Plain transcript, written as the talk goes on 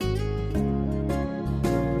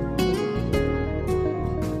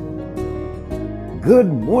Good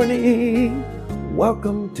morning!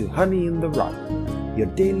 Welcome to Honey in the Rock, your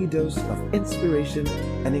daily dose of inspiration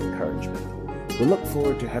and encouragement. We look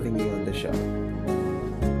forward to having you on the show.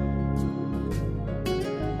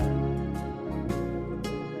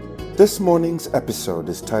 This morning's episode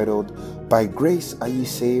is titled, By Grace Are Ye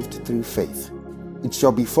Saved Through Faith. It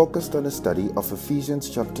shall be focused on a study of Ephesians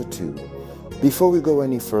chapter 2. Before we go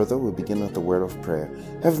any further, we'll begin with a word of prayer.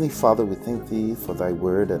 Heavenly Father, we thank Thee for Thy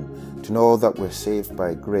word and to know that we're saved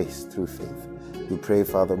by grace through faith. We pray,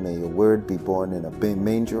 Father, may Your word be born in a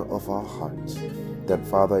manger of our hearts, that,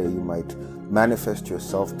 Father, You might manifest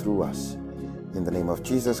Yourself through us. In the name of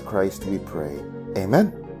Jesus Christ we pray.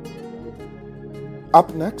 Amen.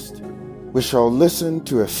 Up next, we shall listen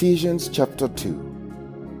to Ephesians chapter 2.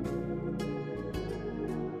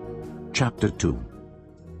 Chapter 2.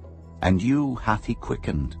 And you hath he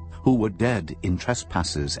quickened, who were dead in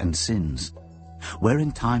trespasses and sins, where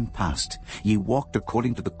in time past ye walked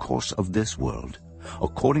according to the course of this world,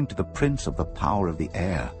 according to the prince of the power of the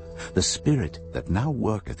air, the spirit that now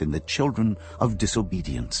worketh in the children of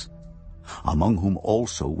disobedience, among whom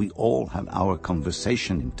also we all have our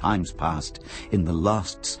conversation in times past, in the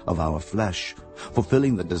lusts of our flesh,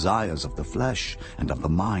 fulfilling the desires of the flesh and of the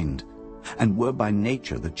mind, and were by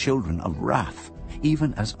nature the children of wrath,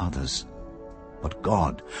 even as others. But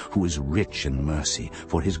God, who is rich in mercy,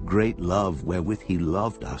 for his great love wherewith he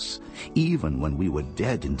loved us, even when we were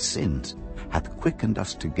dead in sins, hath quickened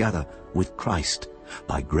us together with Christ.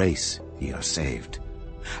 By grace ye are saved,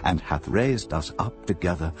 and hath raised us up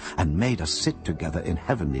together, and made us sit together in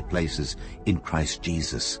heavenly places in Christ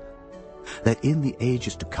Jesus, that in the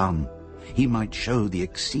ages to come he might show the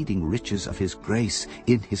exceeding riches of his grace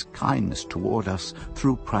in his kindness toward us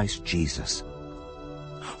through Christ Jesus.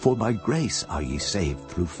 For by grace are ye saved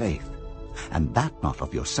through faith, and that not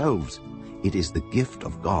of yourselves, it is the gift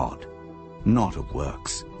of God, not of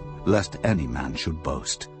works, lest any man should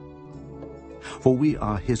boast. For we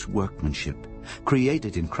are his workmanship,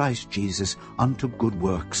 created in Christ Jesus unto good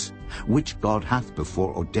works, which God hath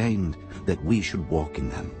before ordained that we should walk in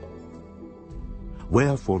them.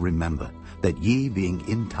 Wherefore remember that ye, being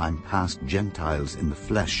in time past Gentiles in the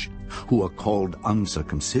flesh, who are called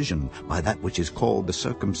uncircumcision by that which is called the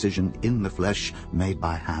circumcision in the flesh made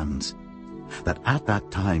by hands, that at that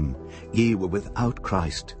time ye were without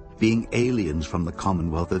Christ, being aliens from the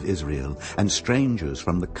commonwealth of Israel, and strangers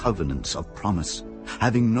from the covenants of promise,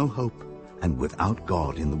 having no hope, and without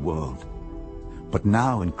God in the world. But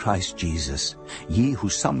now in Christ Jesus, ye who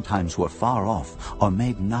sometimes were far off are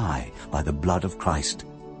made nigh by the blood of Christ.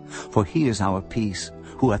 For he is our peace,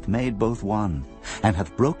 who hath made both one, and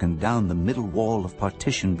hath broken down the middle wall of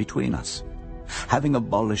partition between us, having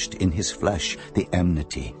abolished in his flesh the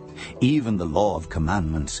enmity, even the law of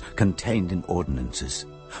commandments contained in ordinances,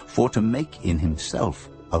 for to make in himself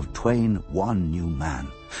of twain one new man,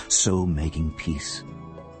 so making peace,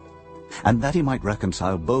 and that he might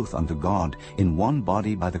reconcile both unto God in one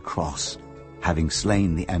body by the cross, having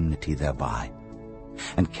slain the enmity thereby,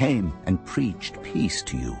 and came and preached peace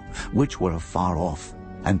to you, which were afar off,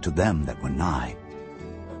 and to them that were nigh.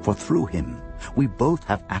 For through him we both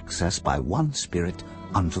have access by one Spirit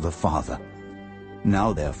unto the Father.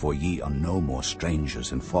 Now therefore ye are no more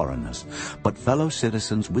strangers and foreigners, but fellow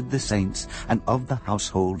citizens with the saints and of the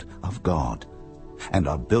household of God, and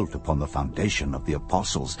are built upon the foundation of the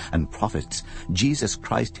apostles and prophets, Jesus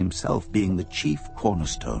Christ himself being the chief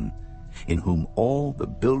cornerstone, in whom all the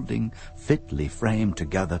building fitly framed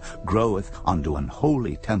together groweth unto an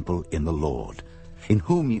holy temple in the Lord, in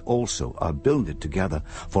whom ye also are builded together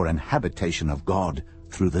for an habitation of God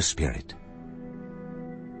through the Spirit.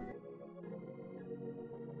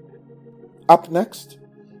 Up next,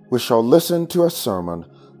 we shall listen to a sermon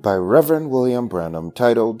by Reverend William Branham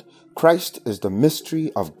titled, Christ is the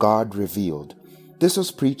Mystery of God Revealed. This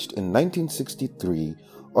was preached in 1963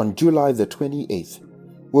 on July the 28th.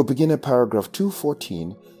 We'll begin at paragraph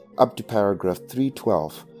 214 up to paragraph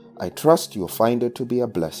 312. I trust you'll find it to be a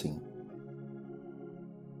blessing.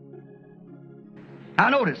 Now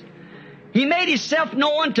notice, he made himself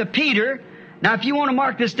known to Peter. Now if you want to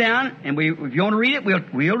mark this down, and if you want to read it,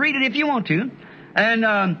 we'll read it if you want to. And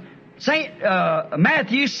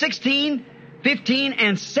Matthew 16, 15,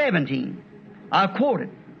 and 17. I'll quote it.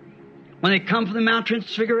 When they come from the Mount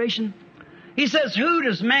Transfiguration, he says, Who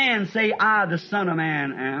does man say I, the Son of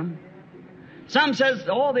Man, am? Some says,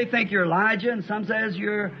 they think you're Elijah, and some says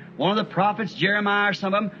you're one of the prophets, Jeremiah or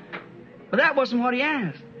some of them. But that wasn't what he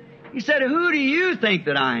asked. He said, Who do you think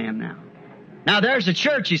that I am now? Now there's the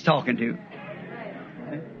church he's talking to.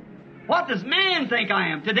 What does man think I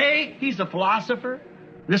am? Today, he's a philosopher,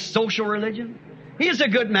 this social religion. He's a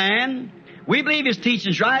good man. We believe His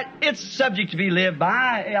teaching's right. It's subject to be lived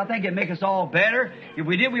by. I think it'd make us all better. If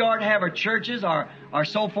we did, we ought to have our churches, our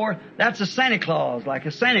so forth. That's a Santa Claus, like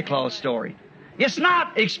a Santa Claus story. It's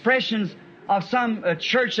not expressions of some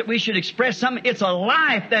church that we should express something. It's a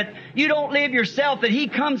life that you don't live yourself, that He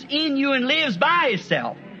comes in you and lives by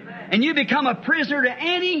Himself. And you become a prisoner to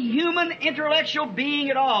any human intellectual being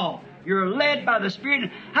at all. You're led by the Spirit.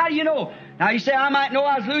 How do you know? Now you say, I might know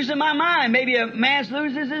I was losing my mind. Maybe a man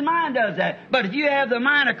loses his mind does that. But if you have the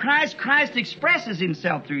mind of Christ, Christ expresses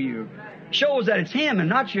Himself through you. Shows that it's Him and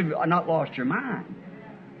not you've not lost your mind.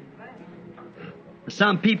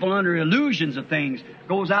 Some people under illusions of things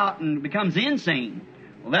goes out and becomes insane.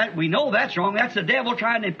 Well, that we know that's wrong. That's the devil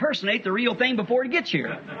trying to impersonate the real thing before it gets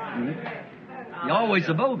here. You're always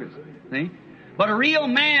the bogus. See? But a real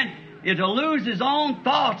man is to lose his own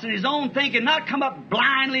thoughts and his own thinking, not come up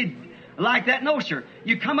blindly like that. No, sir.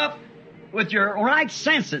 You come up with your right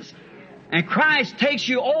senses. And Christ takes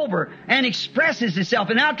you over and expresses Himself.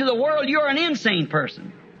 And out to the world, you're an insane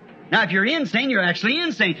person. Now, if you're insane, you're actually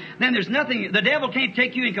insane. Then there's nothing, the devil can't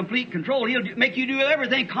take you in complete control. He'll make you do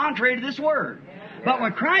everything contrary to this Word. But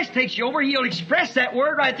when Christ takes you over, He'll express that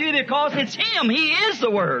Word right through because it's Him. He is the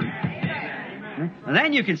Word. And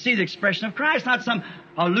then you can see the expression of Christ, not some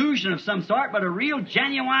illusion of some sort, but a real,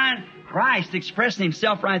 genuine Christ expressing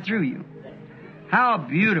Himself right through you. How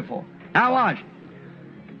beautiful. Now watch.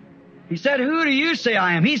 He said, who do you say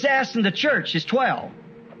I am? He's asking the church, His 12.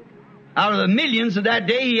 Out of the millions of that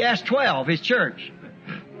day, He asked 12, His church.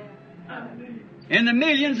 In the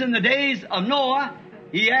millions in the days of Noah,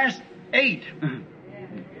 He asked 8.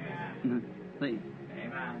 See?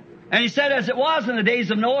 And He said, as it was in the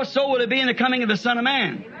days of Noah, so will it be in the coming of the Son of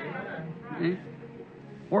Man. See?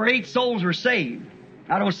 Where 8 souls were saved.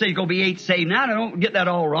 I don't say it's going to be 8 saved now. I don't get that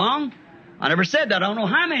all wrong. I never said that. I don't know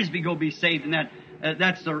how many's going to be saved in that.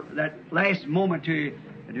 That's that last moment to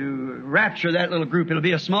rapture that little group. It'll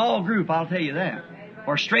be a small group, I'll tell you that.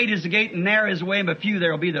 For straight is the gate and narrow is the way, and but few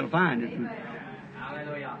there will be that'll find it.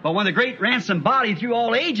 But when the great ransom body through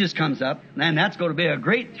all ages comes up, then that's going to be a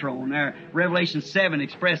great throne there. Revelation 7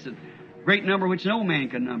 expressed it. Great number which no man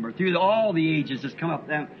can number. Through all the ages has come up,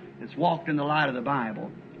 it's walked in the light of the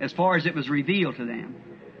Bible, as far as it was revealed to them.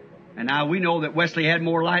 And now we know that Wesley had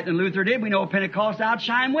more light than Luther did. We know Pentecost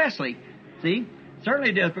outshined Wesley. See?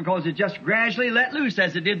 Certainly does, because it just gradually let loose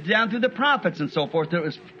as it did down through the prophets and so forth. It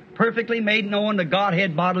was perfectly made known the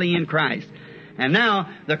Godhead bodily in Christ. And now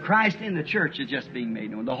the Christ in the church is just being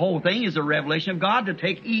made known. The whole thing is a revelation of God to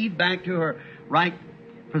take Eve back to her right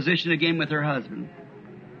position again with her husband.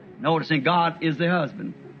 Noticing God is the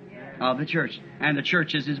husband of the church, and the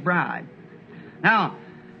church is His bride. Now,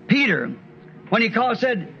 Peter, when he called,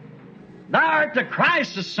 said, Thou art the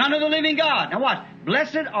Christ, the Son of the living God. Now what?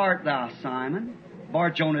 Blessed art thou, Simon.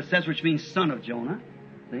 Bar Jonah says, which means son of Jonah.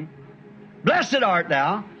 See? Blessed art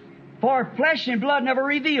thou, for flesh and blood never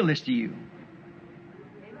revealed this to you.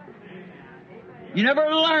 You never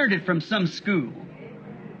learned it from some school.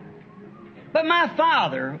 But my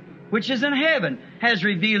Father, which is in heaven, has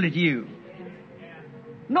revealed it to you.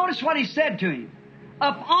 Notice what He said to him.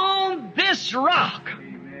 Upon this rock.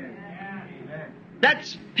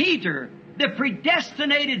 That's Peter, the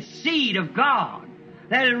predestinated seed of God,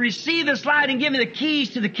 that had received this light and given the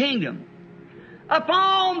keys to the kingdom.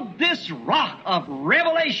 Upon this rock of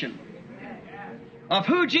revelation of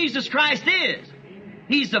who Jesus Christ is.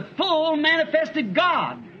 He's the full manifested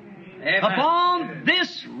God. Amen. Upon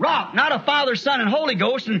this rock, not a Father, Son, and Holy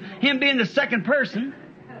Ghost, and Him being the second person.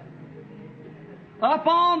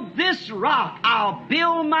 Upon this rock I'll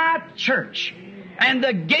build my church, and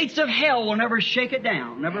the gates of hell will never shake it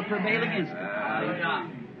down, never prevail against it.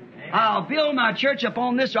 I'll build my church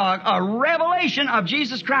upon this rock, a revelation of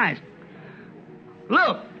Jesus Christ.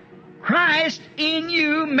 Look, Christ in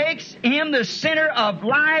you makes Him the center of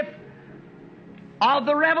life of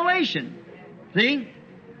the revelation. See?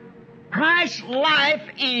 Christ's life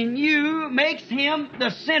in you makes Him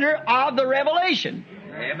the center of the revelation.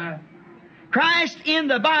 Amen. Christ in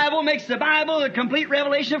the Bible makes the Bible the complete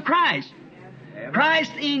revelation of Christ. Amen.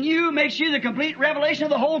 Christ in you makes you the complete revelation of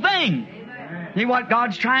the whole thing. Amen. See what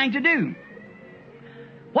God's trying to do.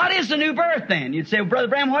 What is the new birth then? You'd say, well, Brother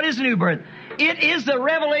Branham, what is the new birth? It is the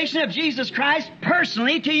revelation of Jesus Christ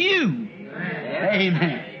personally to you.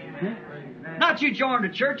 Amen. Amen. Not you joined a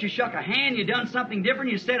church, you shook a hand, you done something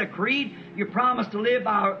different, you said a creed, you promised to live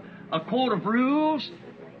by a code of rules.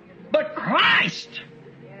 But Christ,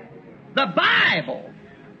 the Bible,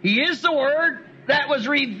 He is the Word that was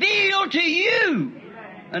revealed to you.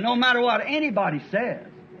 And no matter what anybody says,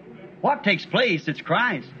 what takes place, it's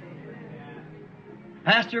Christ.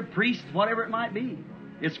 Pastor, priest, whatever it might be.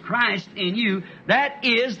 It's Christ in you. That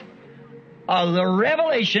is the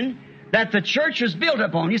revelation that the church was built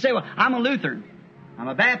upon. You say, well, I'm a Lutheran. I'm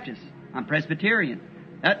a Baptist. I'm Presbyterian.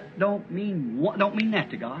 That don't mean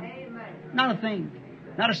that to God. Not a thing.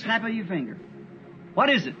 Not a snap of your finger. What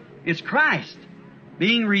is it? It's Christ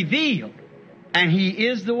being revealed. And He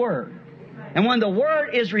is the Word. And when the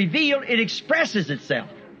Word is revealed, it expresses itself.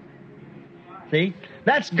 See?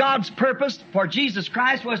 That's God's purpose for Jesus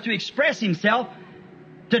Christ, was to express Himself,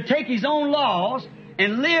 to take His own laws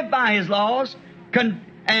and live by His laws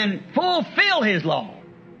and fulfill His law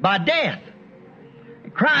by death.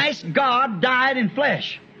 Christ, God, died in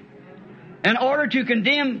flesh in order to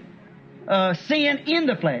condemn sin in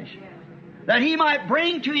the flesh, that He might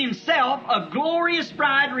bring to Himself a glorious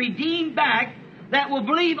bride redeemed back that will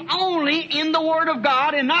believe only in the Word of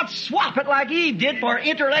God and not swap it like Eve did for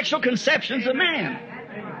intellectual conceptions of man.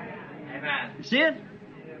 You see it?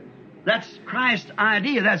 That's Christ's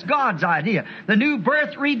idea. That's God's idea. The new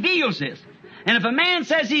birth reveals this. And if a man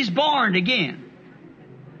says he's born again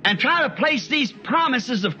and try to place these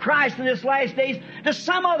promises of Christ in this last days to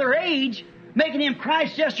some other age, making him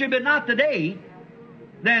Christ yesterday but not today,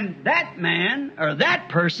 then that man or that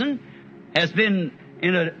person has been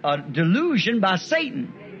in a delusion by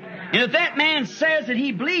Satan. And if that man says that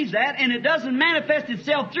he believes that and it doesn't manifest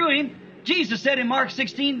itself through him, Jesus said in Mark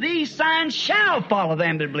 16, these signs shall follow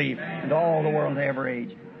them that believe, and all the world to every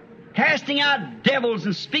age. Casting out devils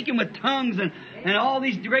and speaking with tongues and all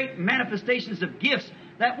these great manifestations of gifts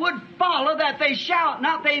that would follow, that they shall,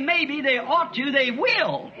 not they may be, they ought to, they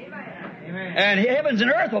will. Amen. And heavens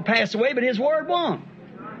and earth will pass away, but His Word won't.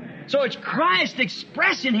 So it's Christ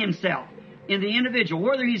expressing Himself in the individual,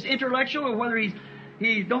 whether he's intellectual or whether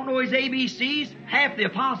he don't know his ABCs. Half the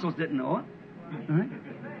apostles didn't know it. Right?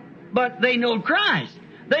 But they know Christ.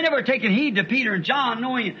 They never taken heed to Peter and John,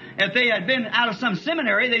 knowing if they had been out of some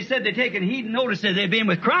seminary, they said they'd taken heed and noticed that they'd been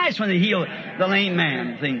with Christ when they healed the lame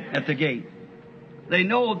man thing at the gate. They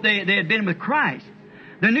know they had been with Christ.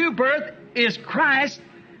 The new birth is Christ,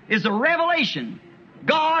 is a revelation.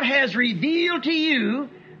 God has revealed to you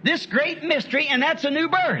this great mystery, and that's a new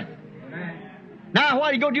birth. Now, what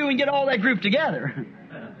do you go do and get all that group together?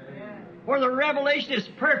 Where the revelation is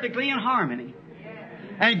perfectly in harmony.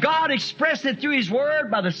 And God expressed it through His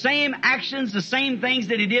Word by the same actions, the same things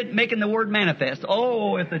that He did making the Word manifest.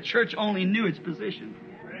 Oh, if the church only knew its position.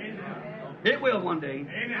 It will one day.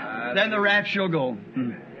 Then the rapture will go.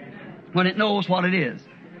 When it knows what it is.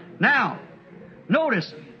 Now,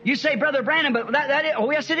 notice, you say, Brother Brandon, but that is,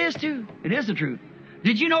 oh yes it is too. It is the truth.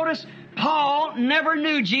 Did you notice Paul never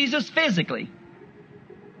knew Jesus physically?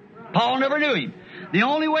 Paul never knew Him. The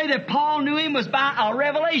only way that Paul knew Him was by a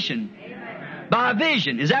revelation. By a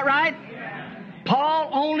vision. Is that right? Paul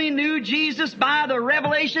only knew Jesus by the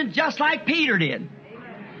revelation, just like Peter did.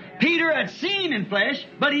 Peter had seen Him in flesh,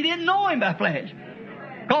 but he didn't know Him by flesh.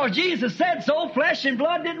 Because Jesus said so, flesh and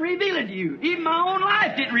blood didn't reveal it to you. Even my own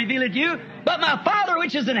life didn't reveal it to you. But my Father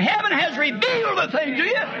which is in heaven has revealed the thing to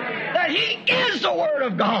you, that He is the Word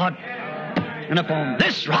of God. And upon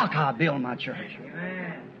this rock I build my church.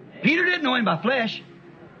 Peter didn't know Him by flesh.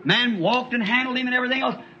 Man walked and handled Him and everything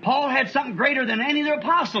else. Paul had something greater than any of the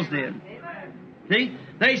apostles did. See?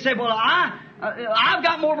 They said, well, I've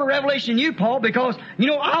got more of a revelation than you, Paul, because,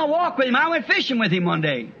 I'll walk with Him. I went fishing with Him one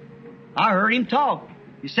day. I heard Him talk.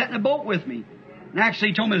 He sat in a boat with me. And actually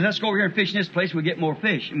He told me, let's go over here and fish in this place. We'll get more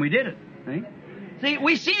fish. And we did it. See,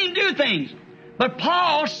 we seen Him do things. But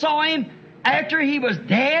Paul saw Him after He was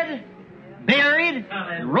dead, buried,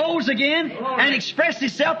 rose again, and expressed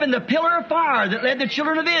Himself in the pillar of fire that led the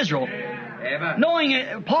children of Israel. Knowing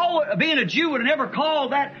it, Paul, being a Jew, would have never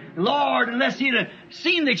called that Lord unless he'd have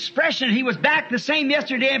seen the expression. He was back the same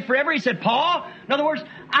yesterday and forever. He said, Paul, in other words,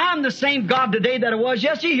 I'm the same God today that I was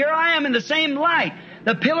yesterday. Here I am in the same light.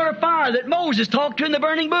 The pillar of fire that Moses talked to in the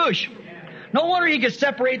burning bush. No wonder he could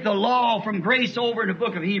separate the law from grace over in the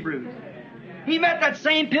book of Hebrews. He met that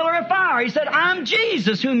same pillar of fire. He said, I'm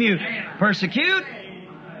Jesus whom you persecute.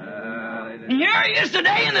 And here He is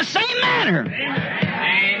today in the same manner.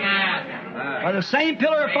 By the same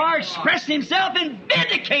pillar of fire expressing Himself and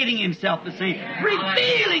vindicating Himself the same.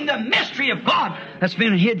 Revealing the mystery of God that's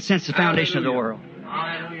been hid since the foundation of the world.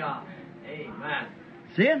 Hallelujah. Amen.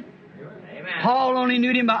 See it? Paul only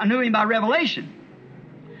knew him by revelation.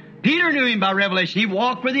 Peter knew Him by revelation. He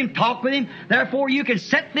walked with Him, talked with Him. Therefore you can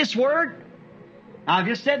set this Word. I've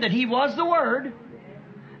just said that He was the Word.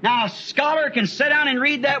 Now a scholar can sit down and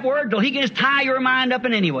read that Word till he can just tie your mind up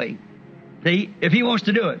in any way. See, if he wants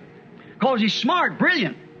to do it. Because he's smart,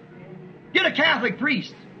 brilliant. Get a Catholic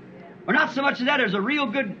priest. Or not so much as that, there's a real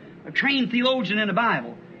good trained theologian in the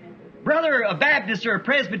Bible. brother, a Baptist or a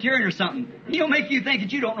Presbyterian or something, he'll make you think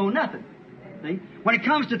that you don't know nothing. See? When it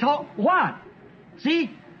comes to talk, what?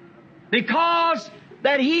 See? Because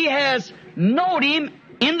that he has known him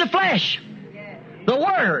in the flesh. The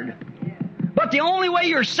Word. But the only way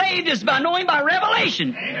you're saved is by knowing by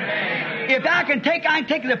revelation. Amen. If I can take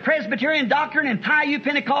the Presbyterian doctrine and tie you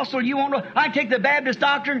Pentecostal, you won't know. I can take the Baptist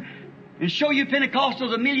doctrine and show you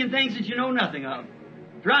Pentecostals a million things that you know nothing of.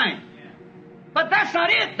 Right. But that's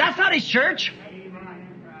not it. That's not His church.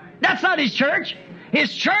 That's not His church.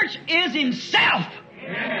 His church is Himself.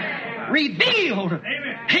 Amen. Revealed.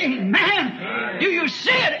 Amen. Do you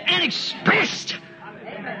see it and expressed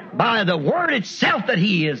by the Word itself that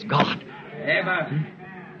He is God? Amen.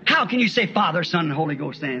 How can you say Father, Son, and Holy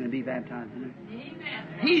Ghost stand and be baptized?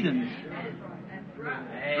 Heathens.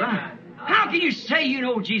 Right. How can you say you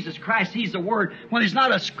know Jesus Christ, He's the Word, when there's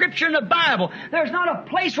not a scripture in the Bible? There's not a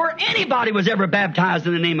place where anybody was ever baptized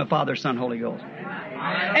in the name of Father, Son, Holy Ghost.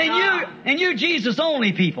 And you Jesus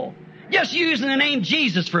only people, just using the name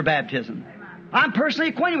Jesus for baptism. I'm personally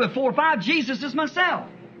acquainted with 4 or 5 Jesuses myself.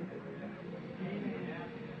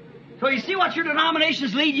 So you see what your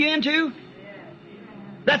denominations lead you into?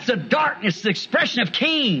 That's the darkness, the expression of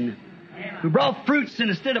Cain, who brought fruits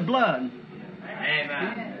instead of blood.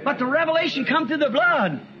 Amen. But the revelation come through the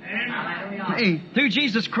blood. Hey, through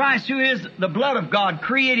Jesus Christ, who is the blood of God,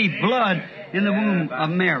 creative blood in the womb of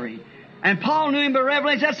Mary. And Paul knew Him by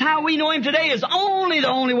revelation. That's how we know Him today, is only the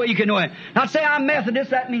only way you can know Him. Not say I'm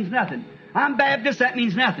Methodist, that means nothing. I'm Baptist, that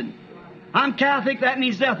means nothing. I'm Catholic, that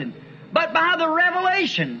means nothing. But by the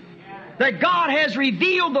revelation that God has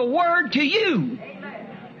revealed the Word to you.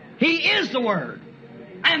 He is the Word.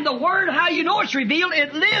 And the Word, how you know it's revealed,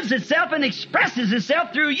 it lives itself and expresses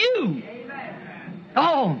itself through you.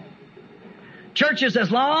 Oh, churches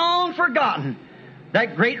has long forgotten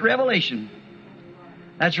that great revelation.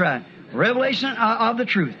 That's right. Revelation of the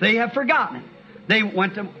truth. They have forgotten it. They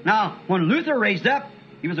went to, now, when Luther raised up,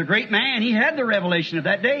 he was a great man. He had the revelation of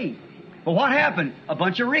that day. But what happened? A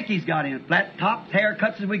bunch of Rickies got in. Flat tops,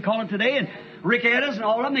 haircuts as we call it today, and Rick Eddis and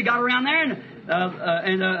all of them, they got around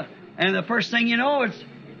there, and the first thing you know, it's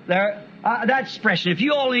there. That expression, if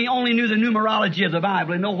you only knew the numerology of the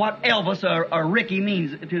Bible and know what Elvis or Ricky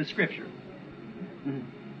means to the Scripture.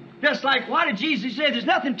 Just like, why did Jesus say there's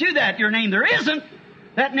nothing to that, your name? There isn't.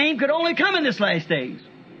 That name could only come in this last days.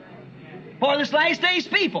 For this last days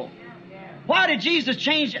people. Why did Jesus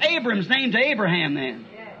change Abram's name to Abraham then?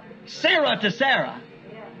 Sarah to Sarah.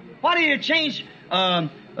 Why did He change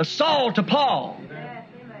Saul to Paul?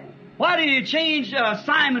 Why did He change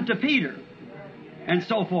Simon to Peter? And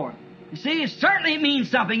so forth. You see, it certainly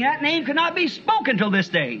means something. That name could not be spoken till this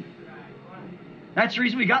day. That's the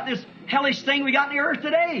reason we got this hellish thing we got in the earth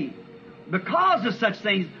today. Because of such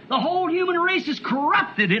things, the whole human race is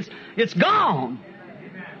corrupted. It's gone.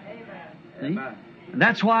 See? And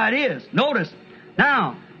that's why it is. Notice,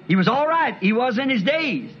 now, he was all right. He was in his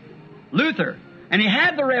days. Luther. And he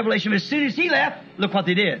had the revelation. As soon as he left, look what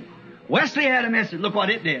they did. Wesley had a message. Look what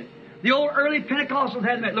it did. The old early Pentecostals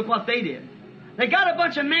had a message. Look what they did. They got a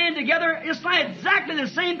bunch of men together. It's like exactly the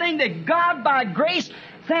same thing that God, by grace,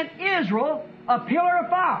 sent Israel a pillar of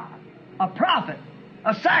fire, a prophet,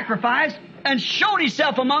 a sacrifice, and showed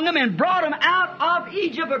Himself among them and brought them out of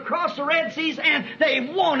Egypt across the Red Seas, and they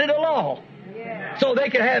wanted a law. Yeah. So they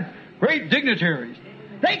could have great dignitaries.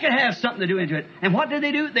 They could have something to do into it. And what did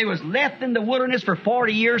they do? They was left in the wilderness for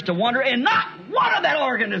 40 years to wander, and not one of that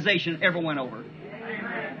organization ever went over.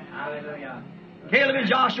 Amen. Hallelujah. Caleb and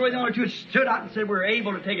Joshua, the only two, stood out and said, we're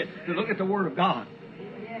able to take it, to look at the Word of God.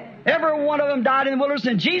 Every one of them died in the wilderness,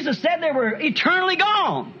 and Jesus said they were eternally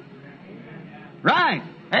gone. Right.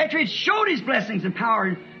 After He showed His blessings and power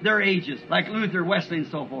in their ages, like Luther, Wesley, and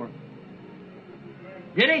so forth.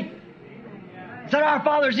 Did He? Said our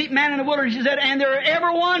fathers eat manna in the wilderness. He said, and there are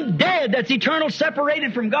every one dead that's eternal,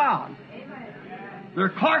 separated from God. Their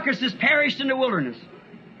carcasses perished in the wilderness.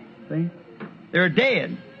 See? They're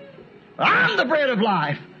dead. I'm the bread of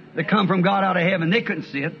life that come from God out of heaven. They couldn't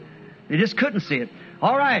see it. They just couldn't see it.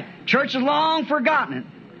 All right. Church has long forgotten it.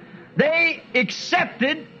 They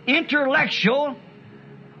accepted intellectual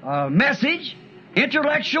message,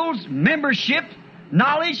 intellectuals, membership,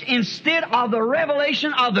 knowledge, instead of the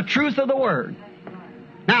revelation of the truth of the Word.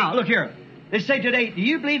 Now, look here. They say today, do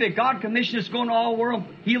you believe that God commissioned us to go into all the world,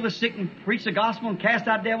 heal the sick, and preach the gospel, and cast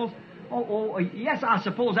out devils? Oh, yes, I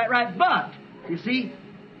suppose that's right. But, you see,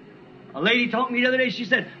 a lady told me the other day, she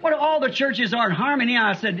said, what if all the churches are in harmony?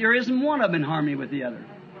 I said, there isn't one of them in harmony with the other.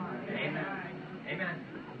 Amen. Amen.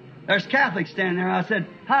 There's Catholics standing there. I said,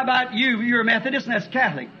 how about you? You're a Methodist and that's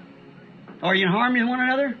Catholic. Are you in harmony with one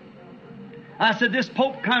another? I said, this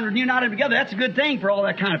Pope kind of united together, that's a good thing for all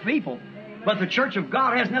that kind of people. But the Church of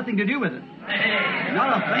God has nothing to do with it.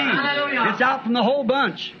 Not a thing. Hallelujah. It's out from the whole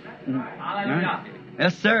bunch. Hallelujah.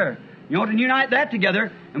 Yes, sir. You want to unite that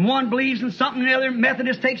together, and one believes in something, the other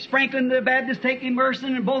Methodist takes sprinkling, the Baptist take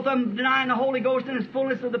immersion, and both of them denying the Holy Ghost and His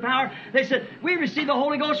fullness of the power. They said, we receive the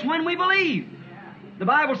Holy Ghost when we believe. The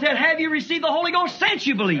Bible said, have you received the Holy Ghost since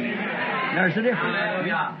you believe? There's the difference.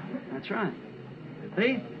 Hallelujah. That's right.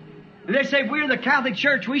 See? And they say, we're the Catholic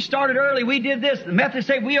Church. We started early. We did this. The Methodists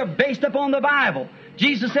say, we are based upon the Bible.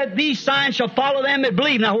 Jesus said, these signs shall follow them that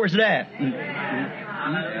believe. Now, where's it at?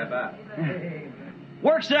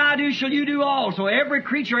 Works that I do shall you do also. Every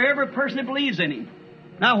creature, every person that believes in Him.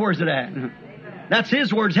 Now, where's it at? That's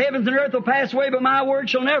His words. Heavens and earth will pass away, but my word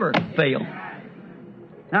shall never fail.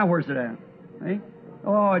 Now, where's it at? See?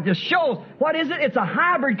 Oh, it just shows. What is it? It's a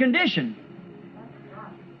hybrid condition.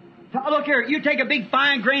 Look here. You take a big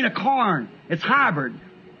fine grain of corn. It's hybrid.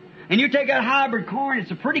 And you take that hybrid corn, it's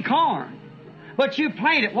a pretty corn. But you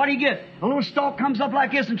plant it. What do you get? A little stalk comes up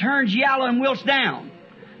like this and turns yellow and wilts down.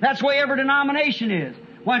 That's the way every denomination is.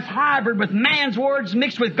 When it's hybrid with man's words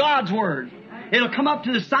mixed with God's words. It'll come up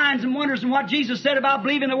to the signs and wonders and what Jesus said about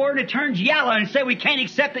believing the Word. It turns yellow and say we can't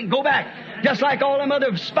accept it and go back. Just like all them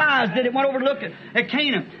other spies did. It went over to look at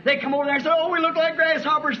Canaan. They come over there and said, oh, we look like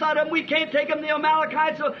grasshoppers. Side of them. We can't take them. The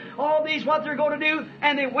Amalekites, all these, what they're going to do.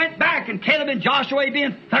 And they went back. And Caleb and Joshua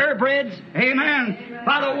being thoroughbreds. Amen.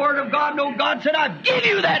 By the Word of God, no, God said, I give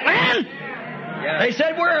you that land. Yes. They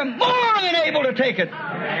said, we're more than able to take it.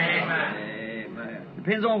 Amen.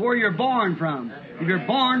 Depends on where you're born from. If you're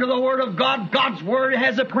born to the Word of God, God's Word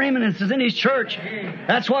has a preeminence in His church.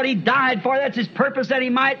 That's what He died for. That's His purpose, that He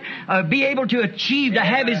might be able to achieve, to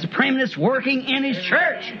have His preeminence working in His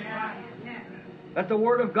church. Let the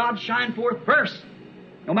Word of God shine forth first.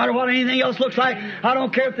 No matter what anything else looks like. I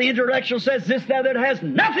don't care if the intellectual says this, that, it has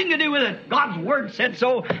nothing to do with it. God's Word said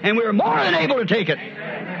so, and we're more than able to take it.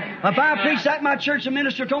 If I preached that, my church, the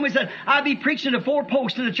minister told me, he said, I'd be preaching to 4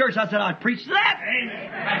 posts in the church. I said, I'd preach to that.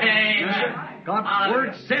 Amen. God's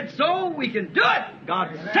Word said so, we can do it.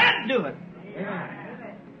 God said do it.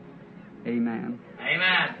 Amen.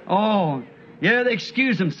 Amen. Oh, yeah, they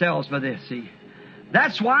excuse themselves for this, see.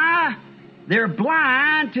 That's why they're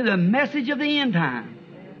blind to the message of the end time.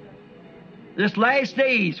 This last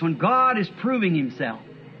days when God is proving Himself.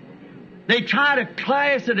 They try to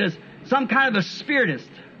class it as some kind of a spiritist.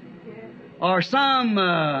 Or some,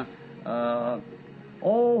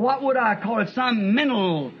 what would I call it? Some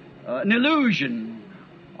mental an illusion.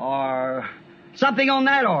 Or something on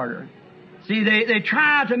that order. See, they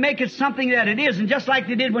try to make it something that it isn't, just like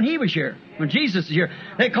they did when He was here. When Jesus was here.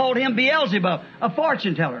 They called Him Beelzebub, a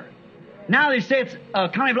fortune teller. Now they say it's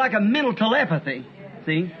kind of like a mental telepathy.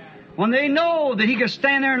 See? When they know that He can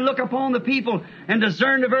stand there and look upon the people and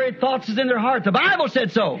discern the very thoughts that's in their heart. The Bible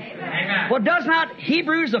said so. Amen. Well, does not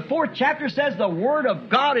Hebrews, the 4th chapter, says the Word of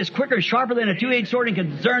God is quicker and sharper than a two-edged sword and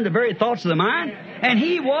can discern the very thoughts of the mind? And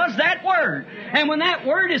He was that Word. And when that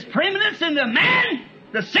Word is preeminence in the man,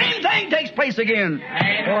 the same thing takes place again.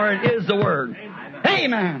 Amen. For it is the Word.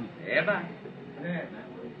 Amen. Amen.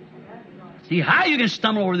 See how you can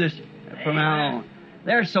stumble over this from now on.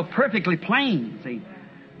 They're so perfectly plain, see.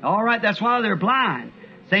 All right, that's why they're blind.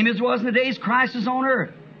 Same as it was in the days Christ was on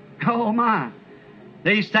earth. Oh, my.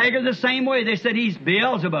 They staggered the same way. They said he's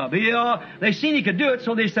Beelzebub. They seen he could do it,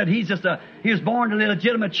 so they said he was born an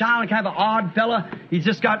illegitimate child, kind of an odd fella. He's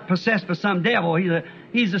just got possessed by some devil.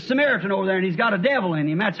 He's a Samaritan over there, and he's got a devil in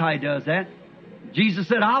him. That's how he does that. Jesus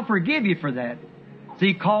said, I'll forgive you for that.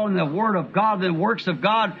 See, calling the Word of God, the works of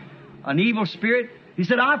God, an evil spirit. He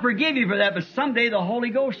said, I'll forgive you for that, but someday the Holy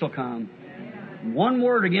Ghost will come. One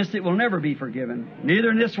word against it will never be forgiven. Neither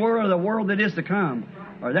in this world or the world that is to come.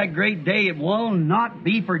 Or that great day it will not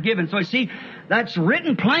be forgiven. So you see, that's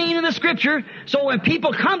written plain in the Scripture. So when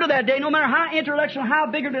people come to that day, no matter how intellectual, how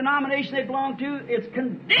big a denomination they belong to, it's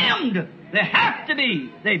condemned. They have to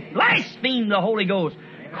be. They blaspheme the Holy Ghost,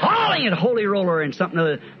 calling it Holy Roller and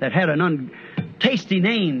something that had an untasty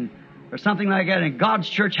name or something like that. And God's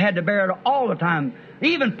church had to bear it all the time.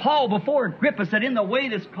 Even Paul, before Agrippa, said in the way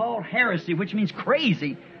that's called heresy, which means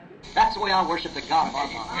crazy. That's the way I worship the God of our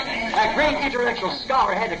Father. That great intellectual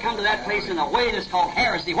scholar had to come to that place in a way that's called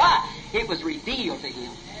heresy. Why? It was revealed to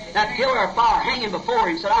him. That pillar of fire hanging before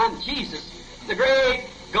him said, I'm Jesus, the great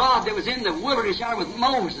God that was in the wilderness yonder with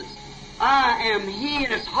Moses. I am He,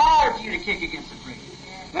 and it's hard for you to kick against the prick.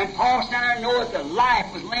 When Paul sat there and knew that the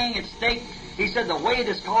life was laying at stake, he said the way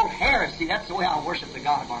that's called heresy, that's the way I worship the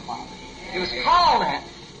God of our Father. It was called that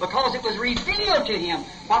because it was revealed to him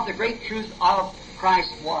what the great truth of Christ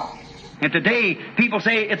was. And today, people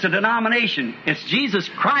say it's a denomination. It's Jesus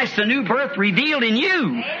Christ, the new birth revealed in you.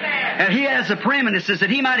 Amen. And He has the preeminences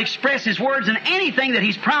that He might express His words, and anything that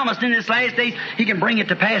He's promised in this last days, He can bring it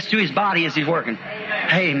to pass through His body as He's working.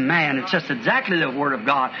 Amen. It's just exactly the Word of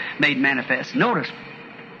God made manifest. Notice.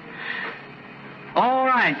 All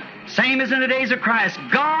right. Same as in the days of Christ.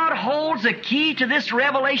 God holds the key to this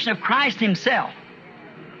revelation of Christ Himself.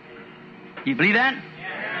 Do you believe that?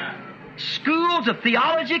 Schools of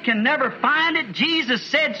theology can never find it. Jesus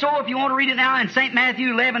said so, if you want to read it now, in St. Matthew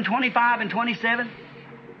 11:25 and 27.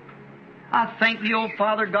 I thank Thee, O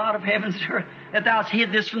Father God of heaven, sir, that Thou hast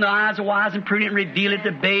hid this from the eyes of wise and prudent, and reveal it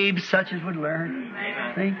to babes such as would learn.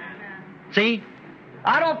 See?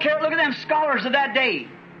 I don't care. Look at them scholars of that day.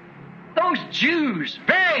 Those Jews,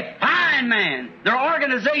 very fine men. Their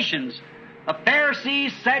organizations of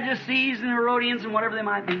Pharisees, Sadducees, and Herodians, and whatever they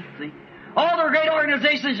might be. See? All their great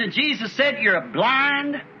organizations, and Jesus said, you're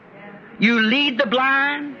blind. You lead the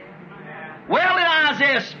blind. Well, did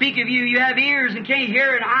Isaiah speak of you? You have ears and can't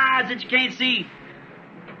hear and eyes that you can't see.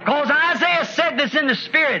 Because Isaiah said this in the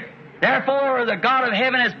Spirit. Therefore, the God of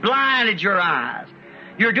heaven has blinded your eyes.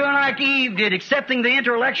 You're doing like Eve did, accepting the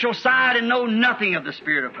intellectual side and know nothing of the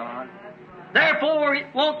Spirit of God. Therefore,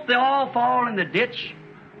 won't they all fall in the ditch?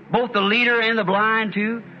 Both the leader and the blind,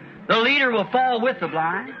 too. The leader will fall with the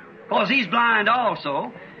blind. Because he's blind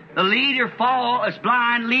also. The leader is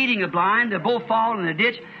blind, leading the blind. They both fall in the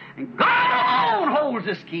ditch. And God alone holds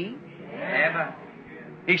this key. Yeah.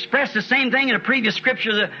 He expressed the same thing in a previous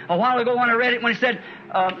scripture a while ago when I read it, when he said,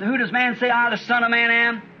 who does man say I, the Son of Man,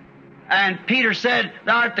 am? And Peter said,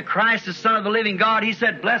 Thou art the Christ, the Son of the living God. He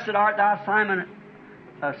said, Blessed art thou, Simon,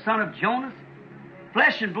 son of Jonas.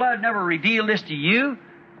 Flesh and blood never revealed this to you.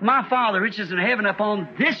 My Father, which is in heaven, upon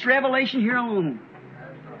this revelation here alone.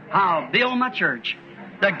 I'll build my church.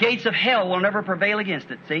 The gates of hell will never prevail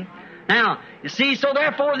against it, see? Now, you see, so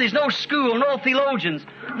therefore there's no school, no theologians,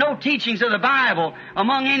 no teachings of the Bible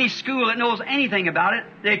among any school that knows anything about it.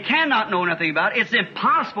 They cannot know nothing about it. It's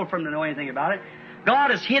impossible for them to know anything about it.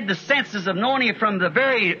 God has hid the senses of knowing it from the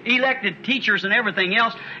very elected teachers and everything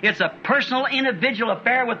else. It's a personal, individual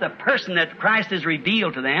affair with the person that Christ has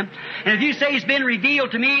revealed to them. And if you say He's been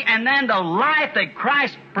revealed to me, and then the life that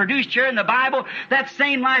Christ produced here in the Bible, that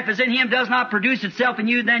same life is in Him, does not produce itself in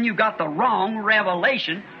you, then you've got the wrong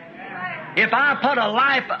revelation. If I put a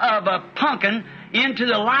life of a pumpkin into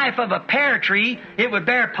the life of a pear tree, it would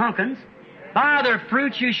bear pumpkins. By their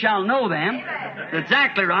fruits you shall know them. That's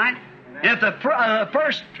exactly right. If the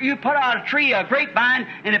first you put out a tree, a grapevine,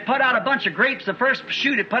 and it put out a bunch of grapes, the first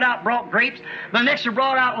shoot it brought grapes. The next one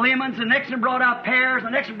brought out lemons. The next one brought out pears.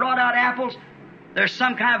 The next one brought out apples. There's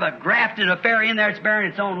some kind of a grafted affair in there. It's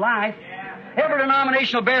bearing its own life. Every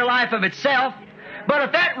denomination will bear life of itself. But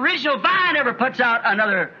if that original vine ever puts out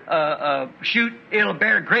another shoot, it'll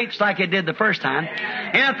bear grapes like it did the first time.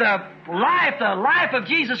 And if the life of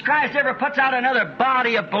Jesus Christ ever puts out another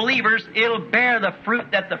body of believers, it'll bear the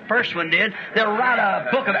fruit that the first one did. They'll write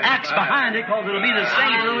a book of Acts behind it because it'll be the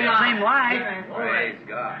same life. Praise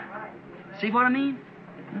God. See what I mean?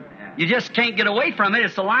 You just can't get away from it.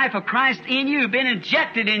 It's the life of Christ in you, been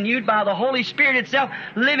injected in you by the Holy Spirit itself,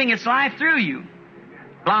 living its life through you.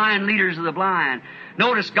 Blind leaders of the blind.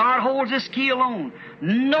 Notice, God holds this key alone.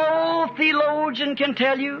 No theologian can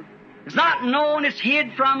tell you. It's not known, it's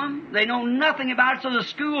hid from them. They know nothing about it. So the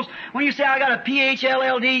schools, when you say, I got a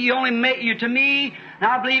PhLLD, you only make you to me,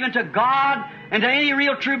 and I believe into God, and to any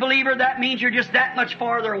real true believer, that means you're just that much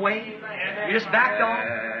farther away. You're just backed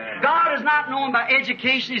off. God is not known by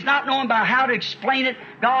education. He's not known by how to explain it.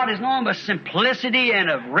 God is known by simplicity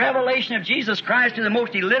and a revelation of Jesus Christ to the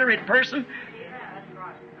most illiterate person.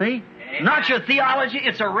 See? Not your theology,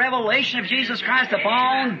 it's a revelation of Jesus Christ.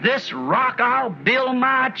 Upon this rock I'll build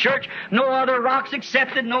my church. No other rocks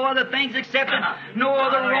accepted, no other things accepted, no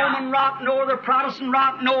other Roman rock, no other Protestant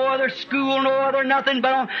rock, no other school, no other nothing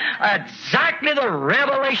but on exactly the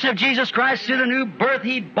revelation of Jesus Christ through the new birth.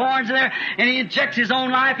 He borns in there and He injects His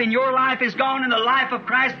own life, and your life is gone, and the life of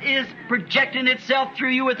Christ is projecting itself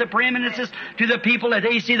through you with the preeminences to the people that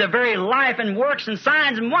they see the very life and works and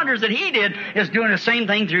signs and wonders that He did is doing the same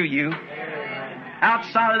thing through you.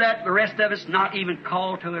 Outside of that, the rest of us not even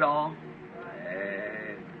called to it all.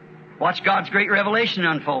 Watch God's great revelation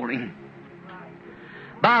unfolding.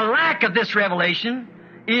 By lack of this revelation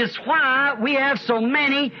is why we have so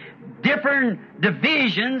many different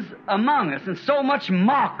divisions among us and so much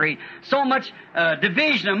mockery, so much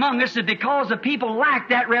division among us is because the people lack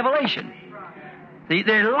that revelation. They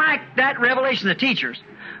lack that revelation, the teachers.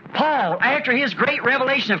 Paul, after his great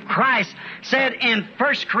revelation of Christ, said in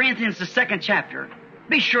 1 Corinthians, the 2nd chapter,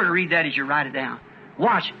 be sure to read that as you write it down.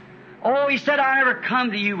 Watch. Oh, he said, I never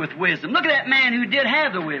come to you with wisdom. Look at that man who did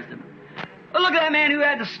have the wisdom. Look at that man who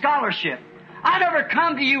had the scholarship. I never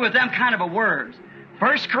come to you with them kind of a words.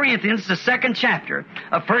 1 Corinthians, the 2nd chapter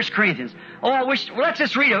of 1 Corinthians. Oh, I wish, let's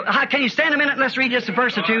just read it. Can you stand a minute? Let's read just a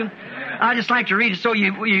verse or two. I just like to read it so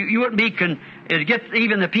you wouldn't be, get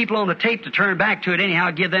even the people on the tape to turn back to it anyhow,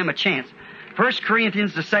 give them a chance. 1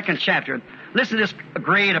 Corinthians, the 2nd chapter. Listen to this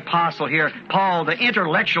great apostle here, Paul, the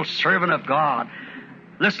intellectual servant of God.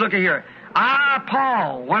 Let's look at here. I,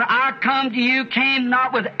 Paul, when I come to you, came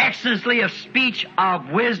not with excellency of speech of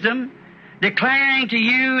wisdom, declaring to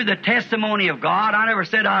you the testimony of God. I never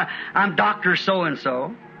said I'm Dr.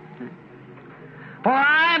 So-and-so. For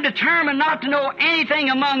I am determined not to know anything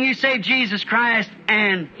among you save Jesus Christ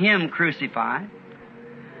and Him crucified.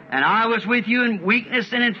 And I was with you in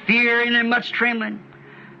weakness and in fear and in much trembling.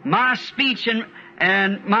 My speech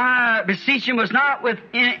and my beseeching was not with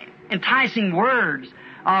enticing words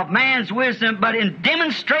of man's wisdom, but in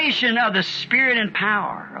demonstration of the Spirit and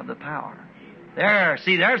power of the power. There,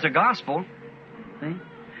 see, there's the gospel. See?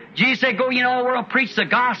 Jesus said, go ye in all the world, preach the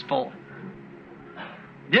gospel.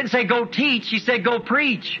 Didn't say go teach, He said go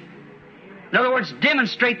preach. In other words,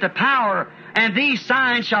 demonstrate the power, and these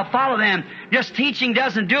signs shall follow them. Just teaching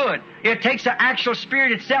doesn't do it. It takes the actual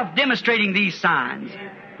Spirit itself demonstrating these signs.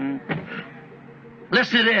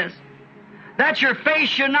 Listen to this. That your faith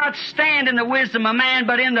should not stand in the wisdom of man,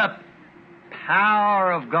 but in the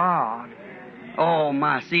power of God. Oh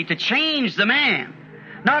my, see, to change the man.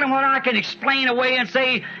 Not in what I can explain away and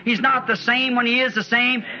say he's not the same when he is the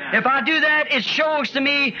same. If I do that, it shows to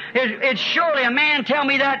me, it surely a man tell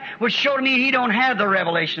me that would show to me he don't have the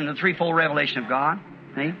revelation, the threefold revelation of God.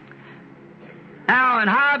 See? Now, and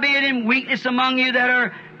howbeit in weakness among you that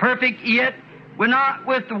are perfect, yet we're not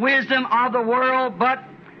with the wisdom of the world, but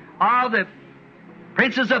of the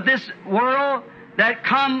princes of this world that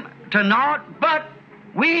come to naught, but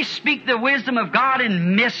we speak the wisdom of God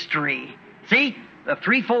in mystery. See? The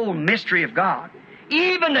threefold mystery of God.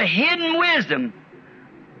 Even the hidden wisdom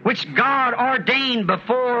which God ordained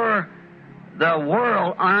before the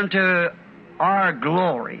world unto our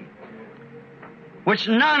glory, which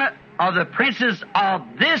none of the princes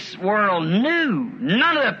of this world knew.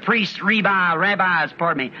 None of the priests, rabbis,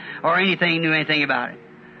 or anything knew anything about it.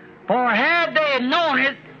 For had they known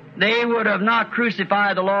it, they would have not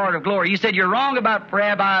crucified the Lord of glory. You said you're wrong about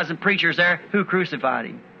rabbis and preachers there. Who crucified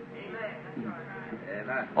Him?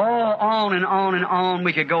 Oh, on and on and on.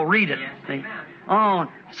 We could go read it. See? On.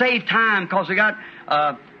 Save time because we got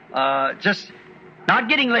just not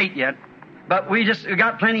getting late yet, but we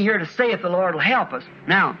got plenty here to say if the Lord will help us.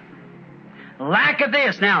 Now, lack of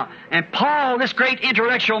this now. And Paul, this great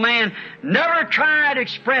intellectual man, never tried to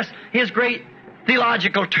express his great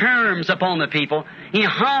theological terms upon the people. He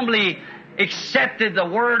humbly accepted the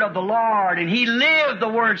word of the Lord, and he lived the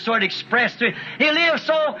word so it expressed to him. He lived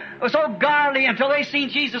so godly until they seen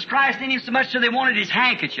Jesus Christ in him so much that they wanted his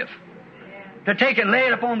handkerchief to take and lay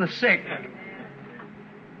it upon the sick.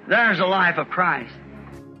 There's the life of Christ.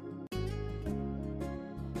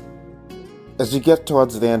 As we get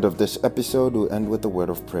towards the end of this episode, we'll end with a word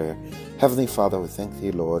of prayer. Heavenly Father, we thank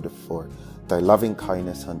Thee, Lord, for Thy loving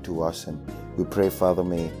kindness unto us, and we pray, Father,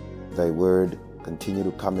 may Thy word continue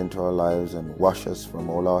to come into our lives and wash us from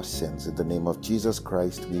all our sins. In the name of Jesus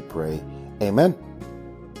Christ we pray. Amen.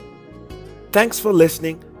 Thanks for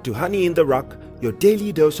listening to Honey in the Rock, your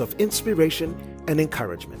daily dose of inspiration and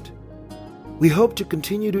encouragement. We hope to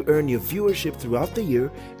continue to earn your viewership throughout the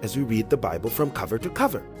year as we read the Bible from cover to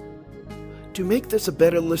cover. To make this a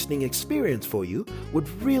better listening experience for you, would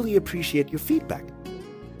really appreciate your feedback.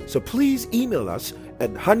 So please email us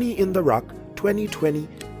at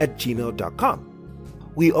honeyintherock2020@gmail.com.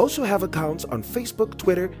 We also have accounts on Facebook,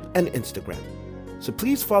 Twitter, and Instagram. So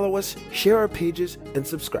please follow us, share our pages, and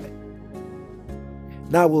subscribe.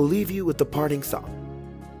 Now we'll leave you with the parting song.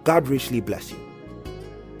 God richly bless you.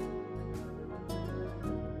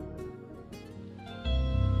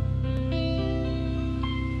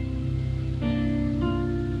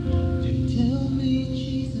 Tell me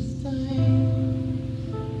Jesus died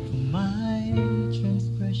for my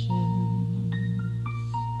transgressions,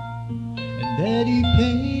 and that He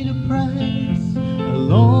paid a price a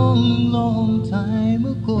long, long time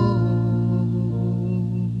ago,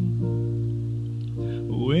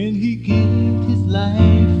 when He gave His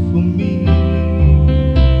life for me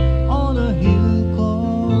on a hill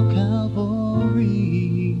called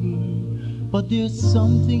Calvary. But there's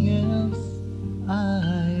something else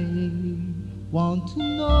I want to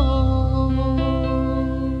know.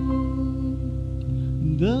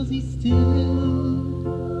 Does He still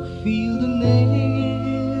feel the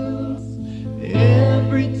nails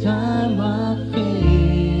every time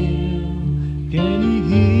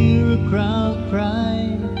crowd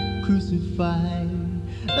cry, crucify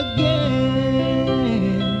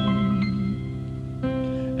again.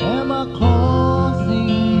 Am I causing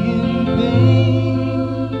him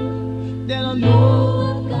pain? Then I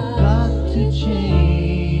know I've got to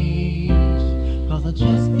change, 'cause I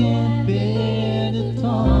just can't bear the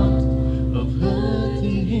thought of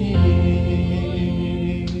hurting him.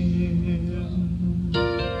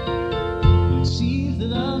 It seems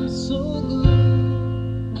that I'm so good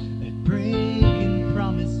at breaking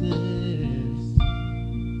promises,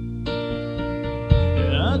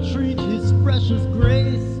 and I treat his precious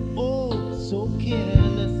grace oh so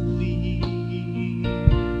carelessly.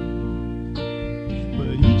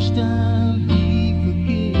 But each time he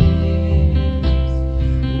forgives,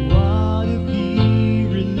 what if he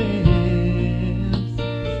relents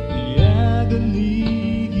the agony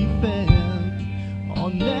he felt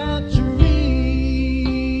on that tree?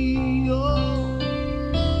 Oh,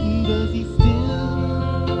 does he still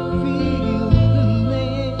feel the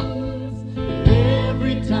nails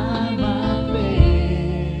every time I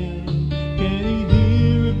fail? Can he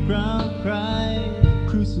hear a crowd cry,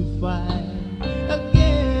 crucify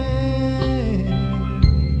again?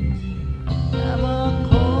 Am I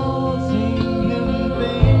causing him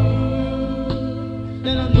pain?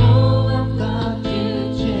 Then I know I've got to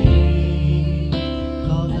change,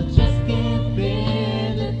 'cause I just can't bear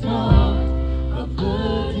the thought of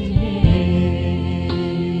hurting him.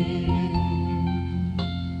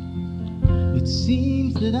 It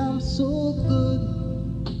seems that I'm so good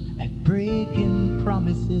at breaking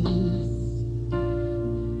promises,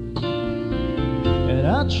 and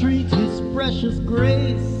I treat his precious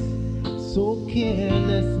grace so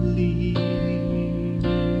carelessly.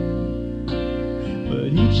 But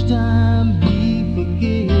each time he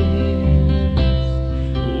forgives,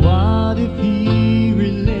 what if he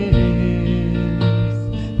relents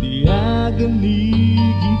the agony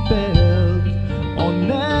he felt on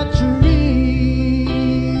that tree?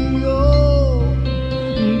 Oh,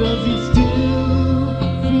 does he still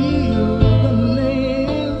feel the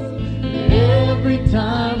nails every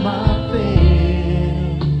time I fail?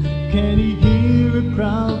 Can he hear a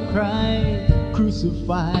crowd cry,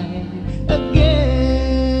 crucify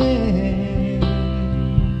again?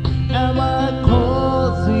 Am I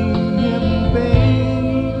causing him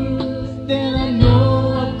pain? Then I know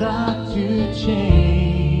I've got to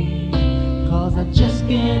change, 'cause I just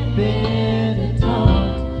can't bear the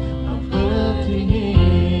thought of hurting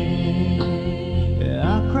him.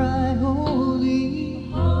 I cry holy,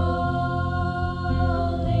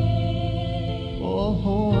 oh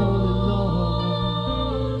holy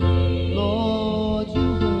Lord, Lord you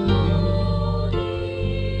worthy,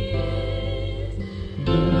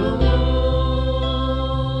 the Lord,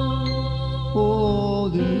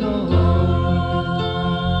 holy Lord,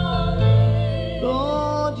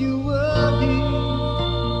 Lord you worthy,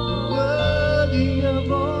 worthy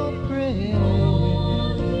of all praise.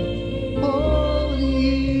 Holy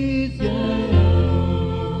is your name.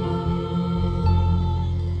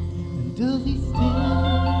 And does he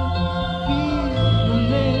still feel the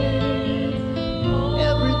nails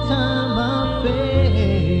every time I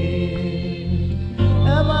fail?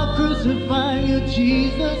 Am I crucifying you,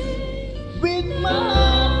 Jesus, with my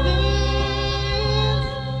sins?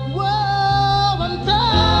 Whoa, I'm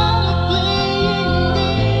tired of playing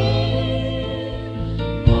games.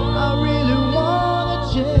 I really wanna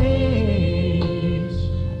change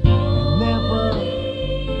and never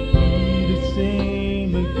be the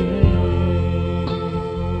same again.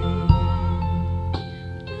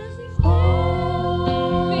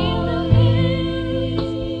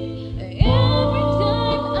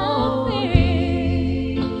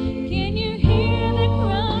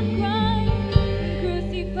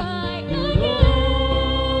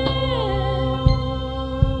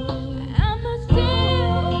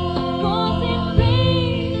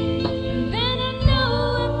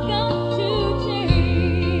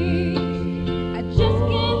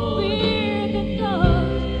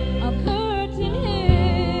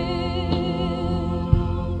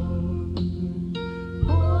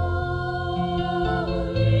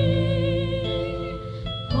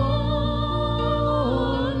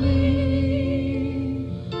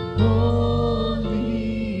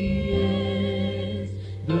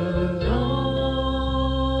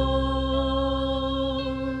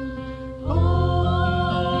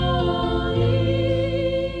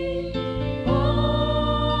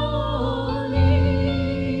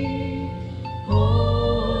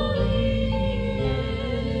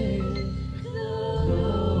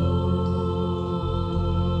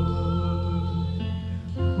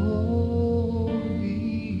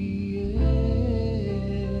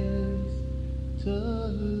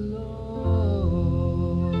 to